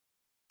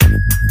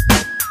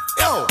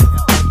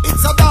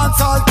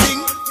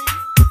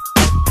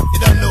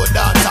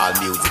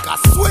a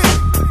swing.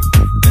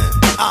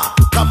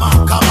 Come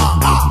on, come on.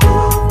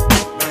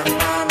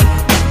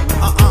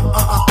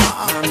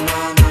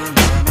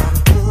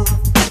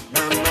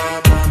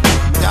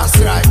 That's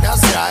right,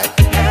 that's right.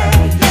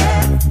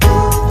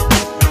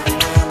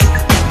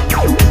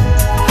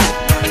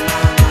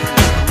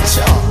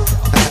 Sure.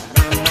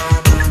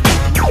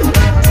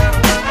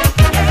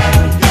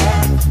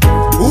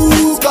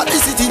 Who's got the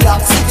city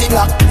lock, city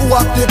lock? Who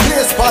have the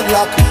place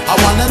padlock? I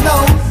wanna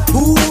know.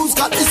 Who's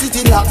got the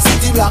city lock,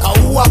 city lock?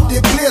 Who have the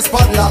place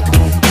padlock?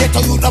 Get to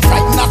you the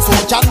frighten not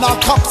soldier,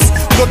 not cops.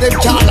 No them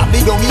can't have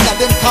me down in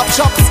them cop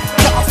shops.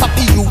 Can't stop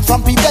the youth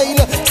from prevail.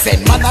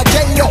 Send man a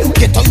jail.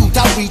 Get to you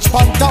to reach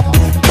on top.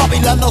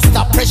 Babylon no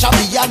stop pressure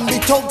me and me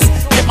thugs.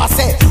 Them a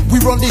say we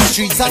run the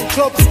streets and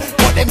clubs,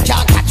 but them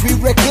can't catch me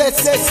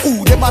reckless.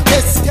 Who them a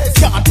test?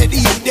 Can't tell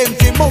the youth them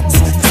fi mugs.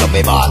 So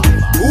me ball.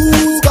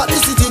 Who's got the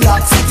city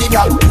lock, city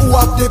lock? Who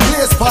have the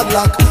place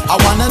padlock? I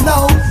wanna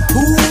know.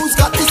 Who's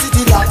got the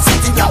city lock,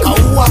 city lock?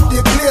 Who have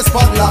the place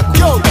padlock?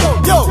 Yo, yo,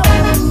 yo.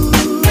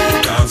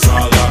 Dance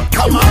all up.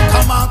 Come on,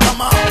 come on,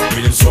 come on.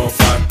 Feeling so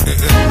fat.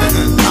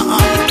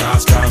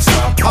 Dance can't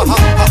stop. Ha ha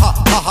ha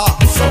ha ha.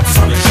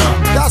 Subsonic shot.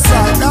 That's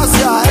right, that's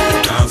right.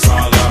 Dance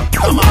all up.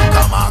 Come on,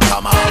 come on,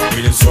 come on.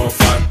 Feeling so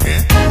fat.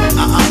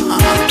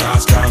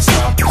 Dance can't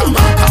stop. Come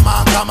on, come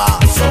on, come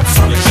on.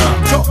 Subsonic shot.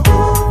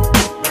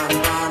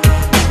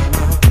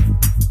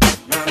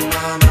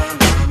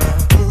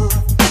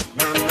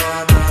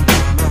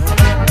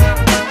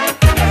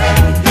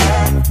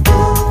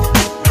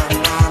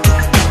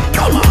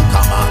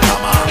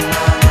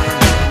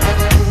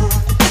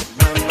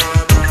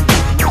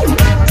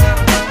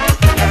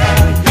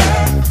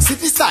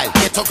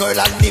 Get a girl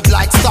and live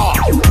like star.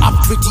 I'm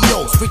pretty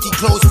house, pretty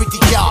clothes, pretty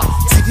car.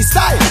 City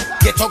style,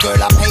 get a girl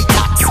and pay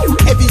tax.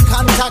 Heavy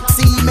contacts,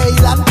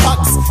 email and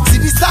fax.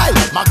 City style,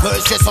 my girl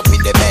dress up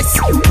in the best.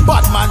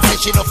 Bad man say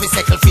she no fi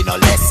settle fi no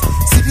less.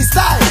 City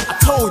style, I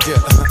told you.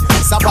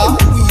 Saba,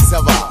 we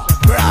saba.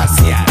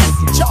 Gracias.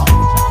 Ciao.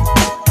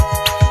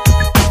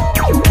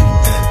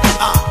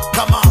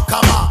 Come on,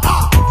 come on.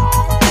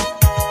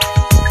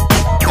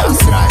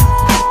 That's right.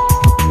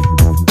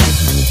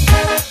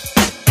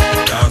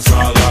 Dance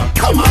all up.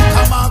 Come on,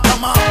 come on,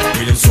 come on.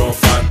 Feeling so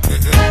fat.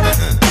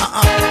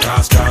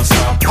 Dance can't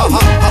stop. Ha ha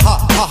ha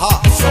ha ha.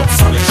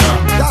 Subsonic shot.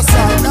 That's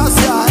right, that's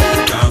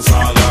right. Dance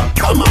all up.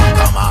 Come on,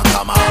 come on,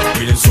 come on.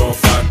 Feeling so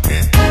fat.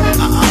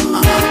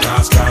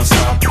 Dance can't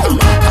stop. Come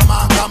on, come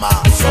on, come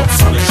on.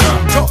 Subsonic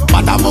shot.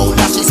 Madam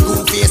Ola, she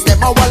school face,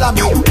 them a wall of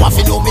me. Want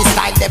to know me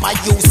style, them a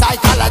use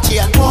psychology.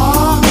 And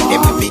make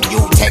them with me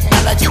new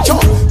technology.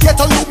 Get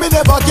on you, me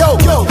never yo,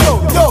 yo, yo,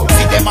 yo.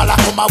 See them all a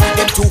come out with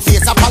them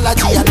two-face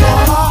apology. And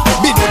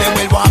me know them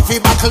will want to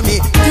battle me.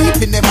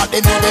 Deep in them and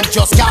they know them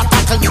just can't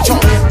tackle me.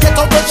 Get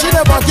on but she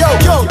never yo,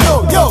 yo,